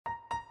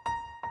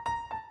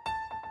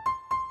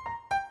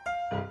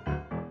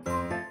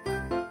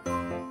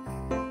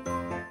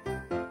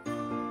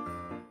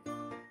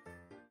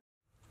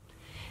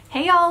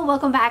Hey y'all,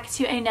 welcome back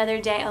to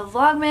another day of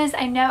Vlogmas.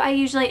 I know I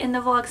usually end the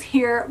vlogs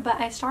here, but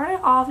I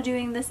started off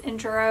doing this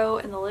intro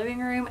in the living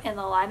room and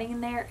the lighting in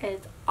there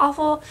is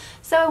awful.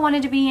 So I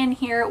wanted to be in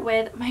here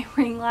with my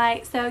ring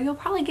light. So you'll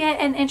probably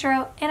get an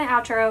intro and an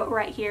outro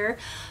right here.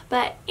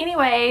 But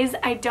anyways,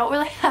 I don't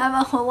really have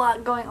a whole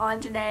lot going on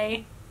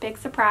today. Big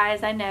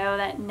surprise, I know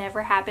that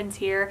never happens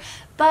here,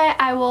 but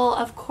I will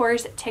of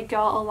course take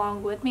y'all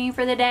along with me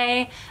for the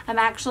day. I'm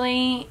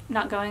actually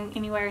not going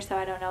anywhere, so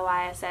I don't know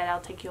why I said I'll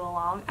take you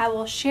along. I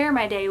will share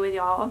my day with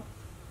y'all.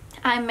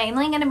 I'm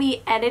mainly going to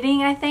be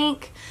editing, I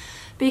think,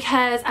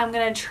 because I'm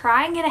going to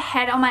try and get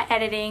ahead on my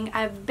editing.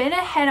 I've been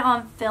ahead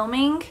on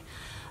filming,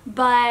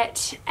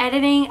 but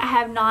editing I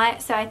have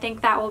not, so I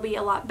think that will be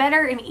a lot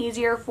better and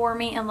easier for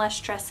me and less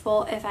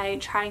stressful if I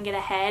try and get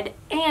ahead.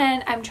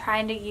 And I'm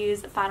trying to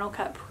use Final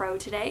Cut Pro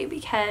today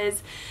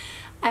because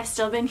I've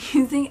still been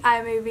using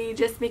iMovie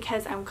just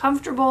because I'm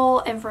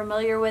comfortable and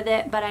familiar with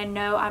it, but I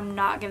know I'm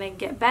not going to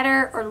get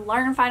better or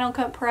learn Final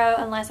Cut Pro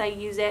unless I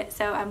use it.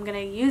 So I'm going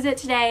to use it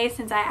today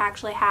since I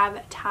actually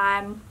have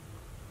time.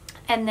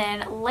 And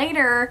then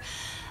later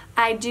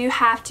I do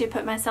have to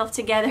put myself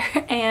together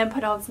and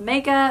put on some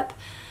makeup.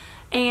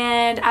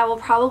 And I will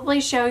probably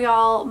show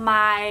y'all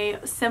my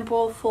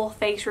simple full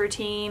face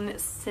routine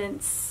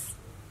since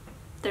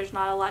there's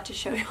not a lot to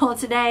show y'all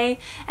today.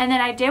 And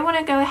then I did want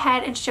to go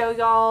ahead and show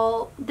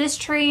y'all this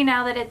tree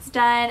now that it's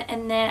done.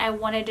 And then I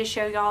wanted to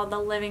show y'all the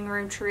living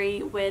room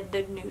tree with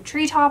the new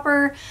tree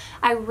topper.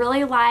 I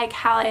really like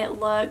how it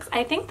looks.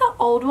 I think the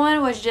old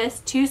one was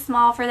just too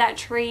small for that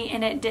tree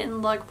and it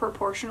didn't look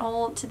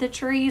proportional to the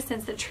tree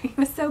since the tree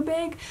was so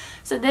big.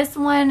 So this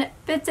one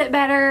fits it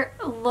better,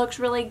 looks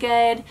really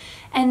good.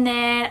 And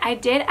then I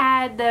did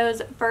add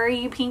those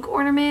furry pink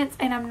ornaments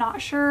and I'm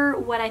not sure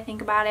what I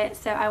think about it,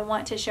 so I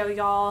want to show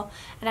y'all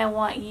and I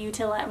want you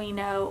to let me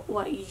know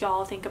what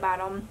y'all think about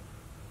them.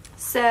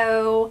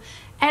 So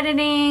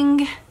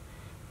editing,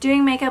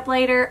 doing makeup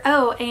later.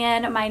 Oh,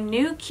 and my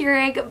new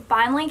Keurig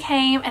finally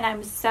came and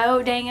I'm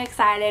so dang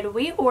excited.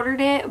 We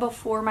ordered it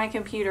before my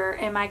computer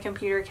and my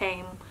computer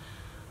came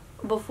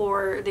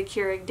before the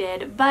Keurig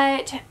did,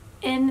 but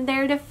in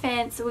their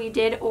defense, we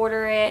did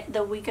order it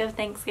the week of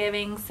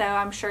Thanksgiving, so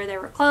I'm sure they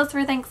were closed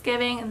for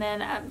Thanksgiving, and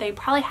then they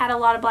probably had a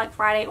lot of Black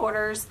Friday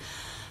orders,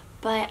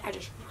 but I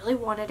just really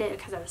wanted it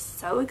because I was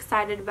so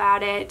excited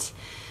about it.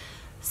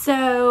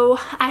 So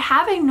I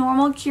have a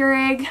normal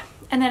Keurig,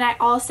 and then I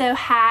also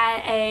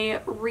had a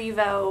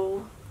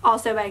Revo,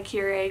 also by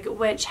Keurig,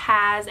 which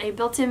has a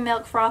built-in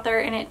milk frother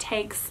and it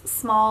takes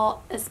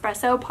small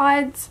espresso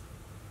pods.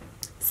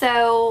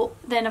 So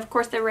then of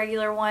course the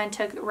regular one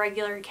took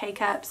regular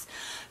K-cups.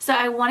 So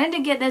I wanted to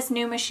get this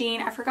new machine.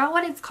 I forgot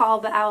what it's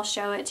called, but I'll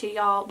show it to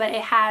y'all. But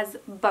it has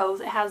both.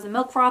 It has the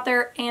milk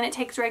frother and it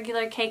takes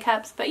regular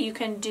K-cups, but you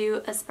can do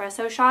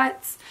espresso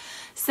shots.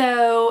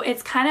 So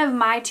it's kind of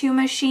my two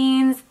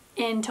machines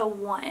into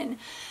one.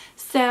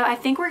 So I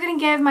think we're going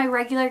to give my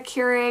regular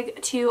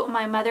Keurig to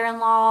my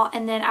mother-in-law.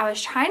 And then I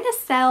was trying to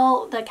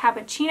sell the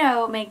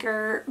cappuccino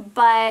maker,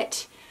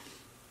 but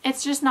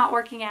it's just not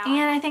working out.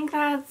 And I think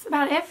that's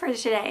about it for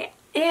today.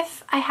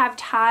 If I have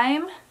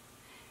time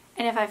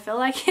and if I feel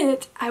like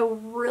it, I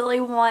really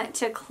want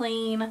to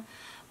clean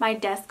my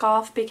desk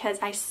off because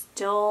I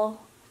still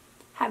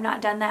have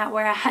not done that,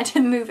 where I had to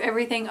move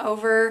everything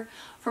over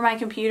for my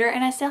computer.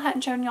 And I still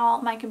hadn't shown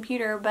y'all my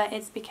computer, but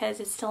it's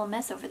because it's still a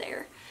mess over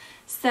there.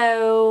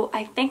 So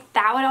I think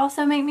that would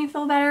also make me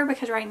feel better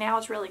because right now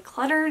it's really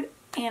cluttered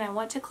and I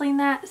want to clean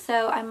that.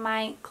 So I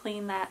might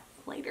clean that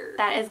later.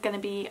 That is going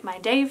to be my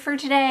day for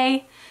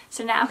today.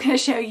 So now I'm going to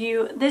show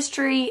you this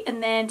tree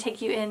and then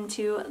take you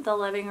into the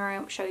living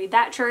room, show you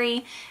that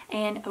tree,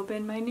 and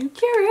open my new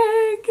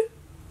Keurig.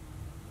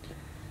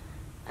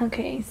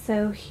 Okay,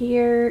 so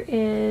here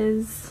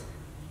is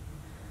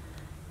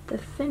the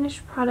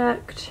finished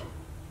product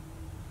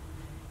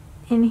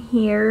in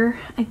here.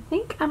 I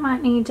think I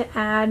might need to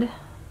add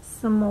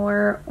some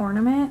more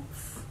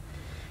ornaments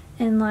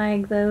in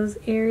like those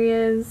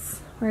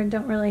areas where I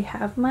don't really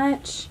have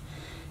much.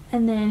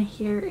 And then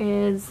here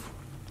is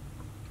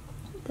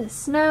the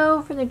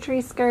snow for the tree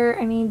skirt.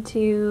 I need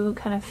to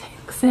kind of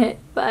fix it,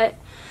 but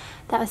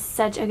that was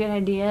such a good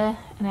idea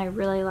and I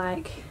really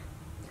like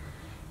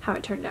how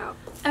it turned out.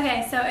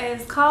 Okay, so it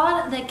was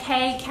called the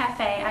K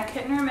Cafe. I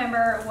couldn't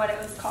remember what it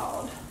was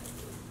called.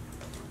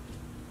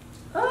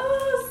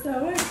 Oh,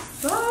 so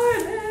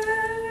excited!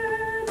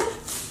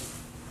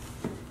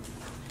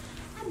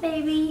 Hi,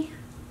 baby.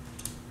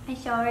 I'm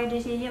sorry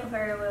this isn't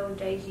very well,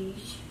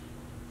 daisies.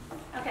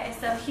 Okay,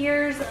 so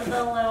here's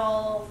the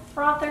little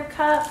frother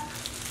cup.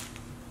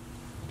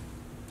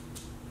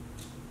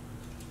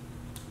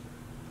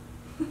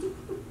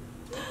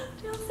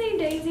 You'll see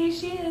Daisy,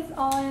 she is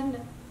on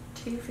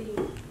 2 feet.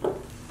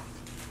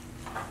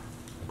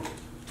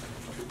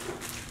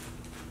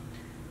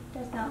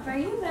 That's not for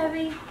you,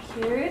 baby.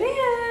 Here it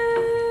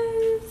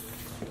is.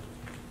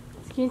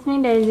 Excuse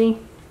me, Daisy.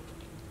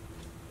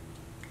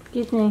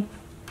 Excuse me.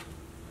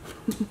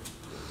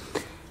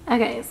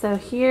 Okay, so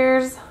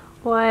here's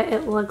what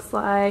it looks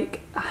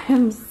like. I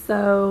am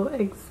so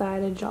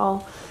excited,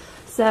 y'all.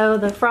 So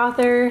the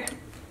frother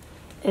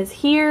is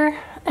here,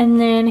 and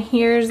then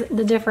here's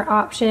the different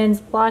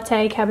options: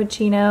 latte,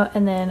 cappuccino,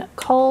 and then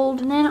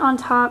cold. And then on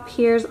top,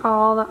 here's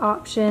all the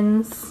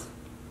options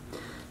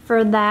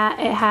for that.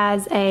 It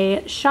has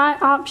a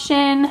shot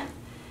option,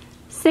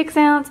 6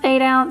 ounce,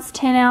 8 ounce,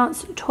 10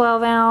 ounce,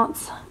 12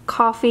 ounce,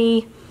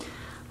 coffee,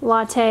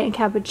 latte, and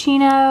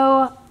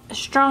cappuccino, a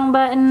strong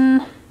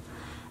button.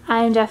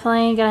 I am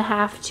definitely gonna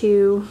have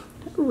to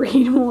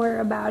read more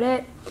about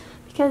it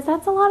because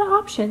that's a lot of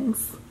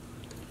options.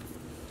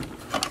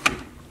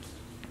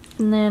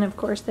 And then of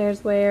course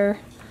there's where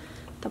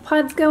the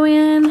pods go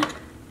in.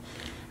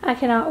 I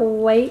cannot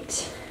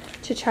wait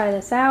to try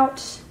this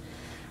out.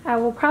 I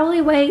will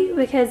probably wait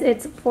because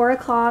it's 4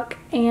 o'clock,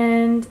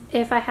 and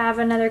if I have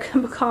another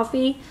cup of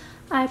coffee,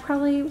 I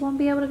probably won't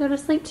be able to go to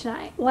sleep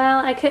tonight.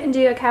 Well, I couldn't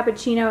do a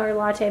cappuccino or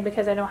latte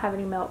because I don't have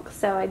any milk,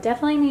 so I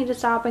definitely need to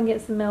stop and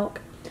get some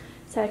milk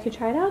so I can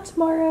try it out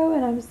tomorrow,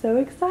 and I'm so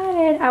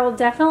excited. I will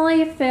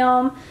definitely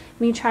film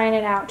me trying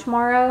it out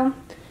tomorrow,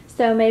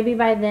 so maybe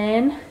by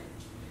then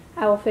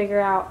I will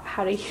figure out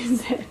how to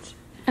use it.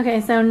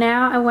 Okay, so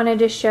now I wanted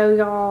to show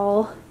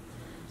y'all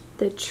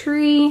the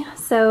tree.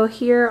 So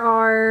here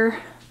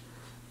are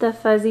the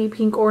fuzzy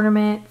pink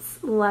ornaments.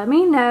 Let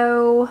me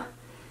know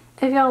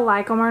if y'all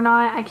like them or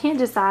not. I can't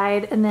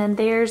decide. And then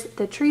there's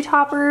the tree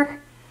topper.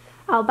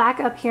 I'll back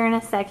up here in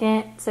a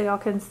second so y'all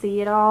can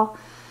see it all.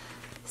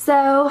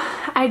 So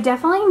I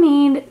definitely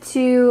need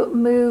to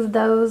move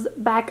those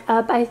back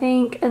up, I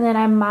think, and then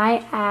I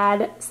might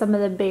add some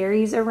of the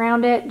berries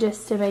around it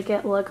just to make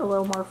it look a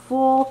little more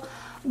full.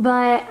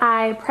 But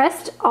I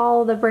pressed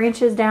all the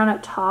branches down up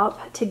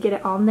top to get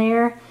it on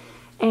there,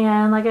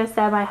 and like I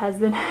said, my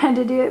husband had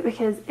to do it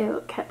because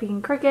it kept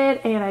being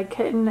crooked and I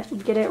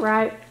couldn't get it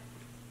right.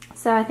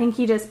 So I think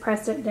he just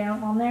pressed it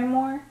down on there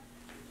more.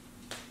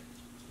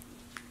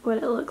 What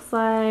it looks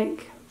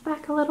like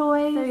back a little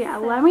way. So yeah,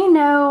 let me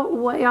know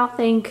what y'all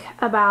think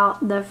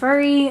about the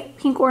furry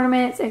pink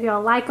ornaments, if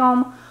y'all like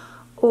them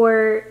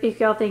or if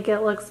y'all think it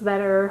looks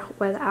better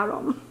without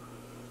them.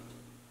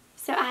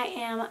 So I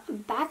am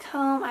back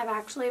home. I've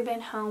actually been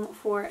home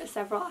for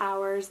several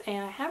hours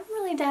and I haven't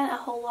really done a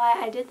whole lot.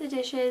 I did the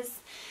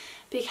dishes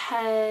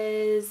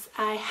because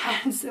I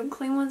had some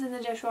clean ones in the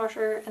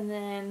dishwasher, and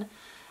then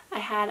I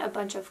had a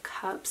bunch of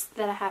cups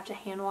that I have to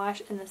hand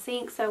wash in the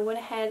sink. So I went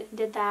ahead,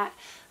 did that,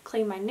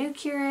 clean my new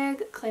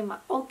Keurig, clean my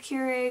old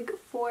Keurig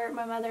for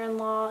my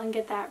mother-in-law and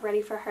get that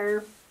ready for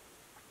her.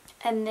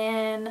 And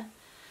then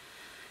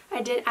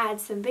I did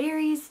add some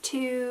berries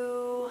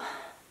to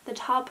the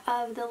top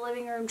of the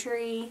living room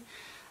tree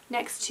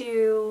next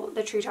to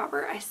the tree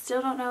topper. I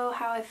still don't know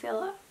how I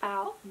feel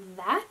about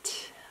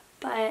that,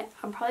 but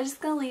I'm probably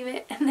just gonna leave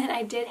it. And then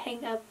I did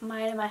hang up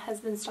mine and my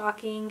husband's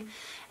stocking,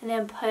 and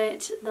then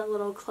put the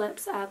little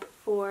clips up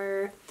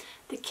for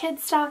the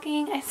kids'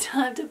 stocking. I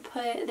still have to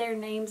put their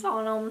names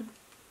on them.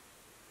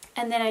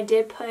 And then I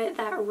did put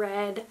that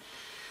red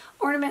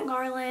ornament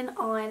garland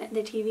on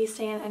the TV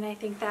stand, and I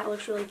think that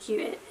looks really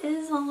cute. It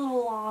is a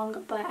little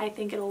long, but I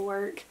think it'll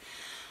work.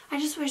 I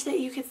just wish that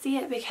you could see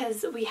it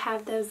because we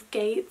have those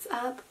gates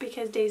up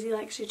because Daisy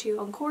likes to chew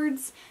on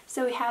cords.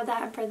 So we have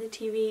that in front of the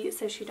TV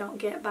so she don't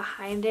get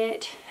behind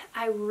it.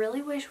 I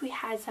really wish we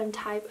had some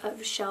type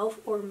of shelf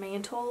or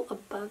mantle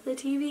above the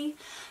TV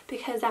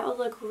because that would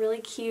look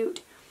really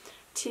cute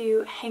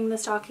to hang the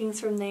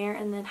stockings from there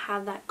and then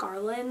have that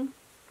garland.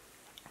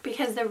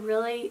 Because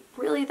really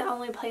the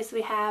only place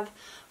we have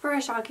for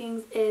our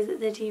stockings is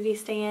the TV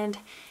stand.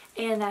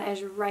 And that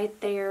is right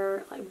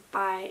there, like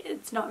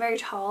it's not very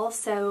tall,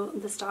 so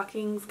the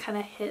stockings kind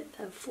of hit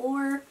the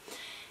floor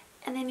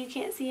and then you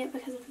can't see it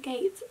because of the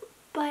gates,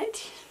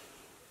 but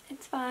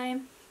it's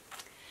fine,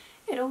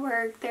 it'll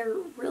work. There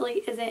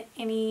really isn't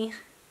any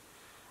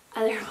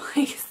other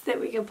place that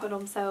we can put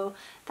them, so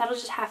that'll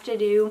just have to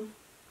do.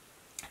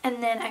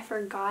 And then I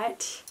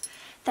forgot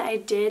that I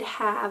did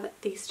have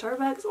the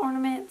Starbucks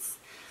ornaments.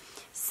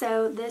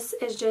 So this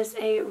is just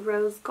a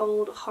rose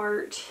gold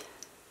heart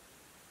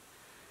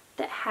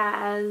that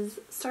has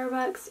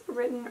Starbucks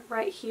written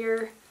right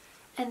here,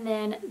 and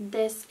then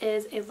this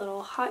is a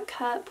little hot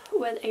cup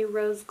with a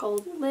rose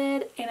gold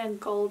lid and a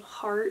gold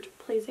heart.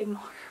 Please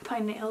ignore my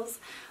nails.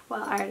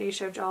 Well, I already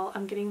showed y'all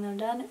I'm getting them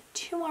done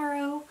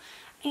tomorrow,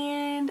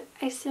 and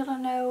I still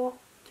don't know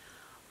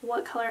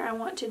what color I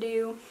want to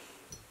do.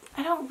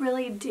 I don't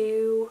really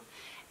do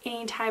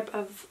any type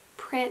of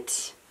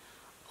print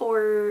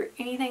or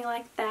anything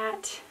like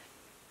that.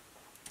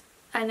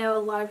 I know a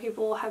lot of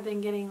people have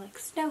been getting like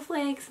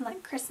snowflakes and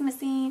like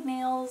Christmassy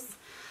nails,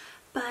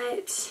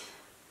 but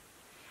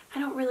I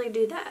don't really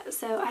do that,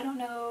 so I don't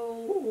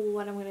know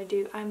what I'm going to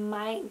do. I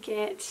might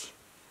get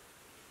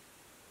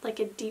like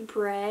a deep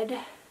red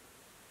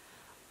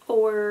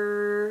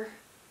or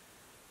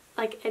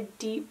like a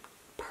deep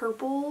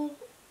purple.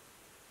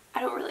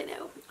 I don't really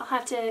know. I'll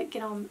have to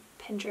get on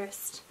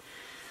Pinterest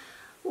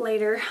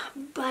later,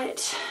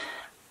 but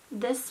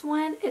This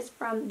one is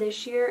from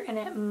this year and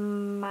it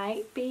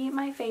might be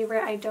my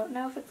favorite. I don't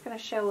know if it's going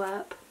to show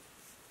up.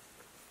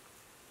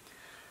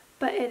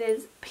 But it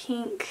is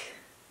pink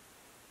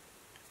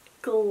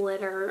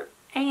glitter.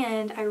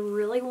 And I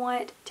really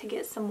want to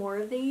get some more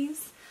of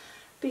these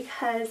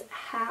because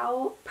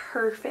how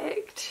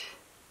perfect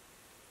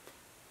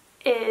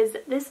is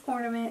this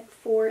ornament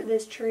for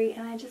this tree.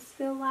 And I just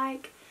feel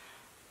like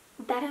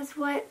that is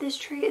what this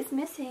tree is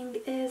missing,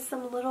 is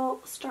some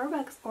little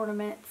Starbucks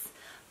ornaments.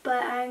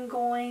 But I'm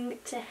going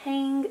to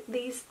hang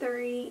these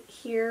 3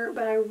 here,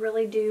 but I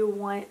really do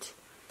want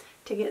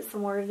to get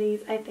some more of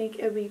these. I think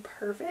it would be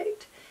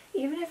perfect.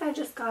 Even if I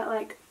just got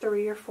like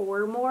 3 or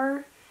 4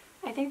 more,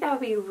 I think that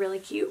would be really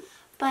cute.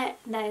 But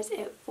that is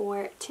it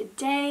for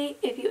today.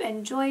 If you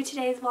enjoyed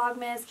today's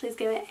Vlogmas, please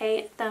give it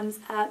a thumbs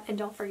up and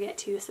don't forget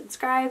to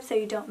subscribe so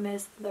you don't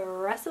miss the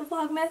rest of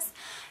Vlogmas.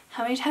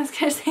 How many times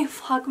can I say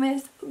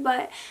Vlogmas?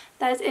 But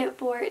that is it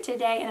for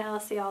today and I will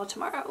see y'all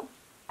tomorrow.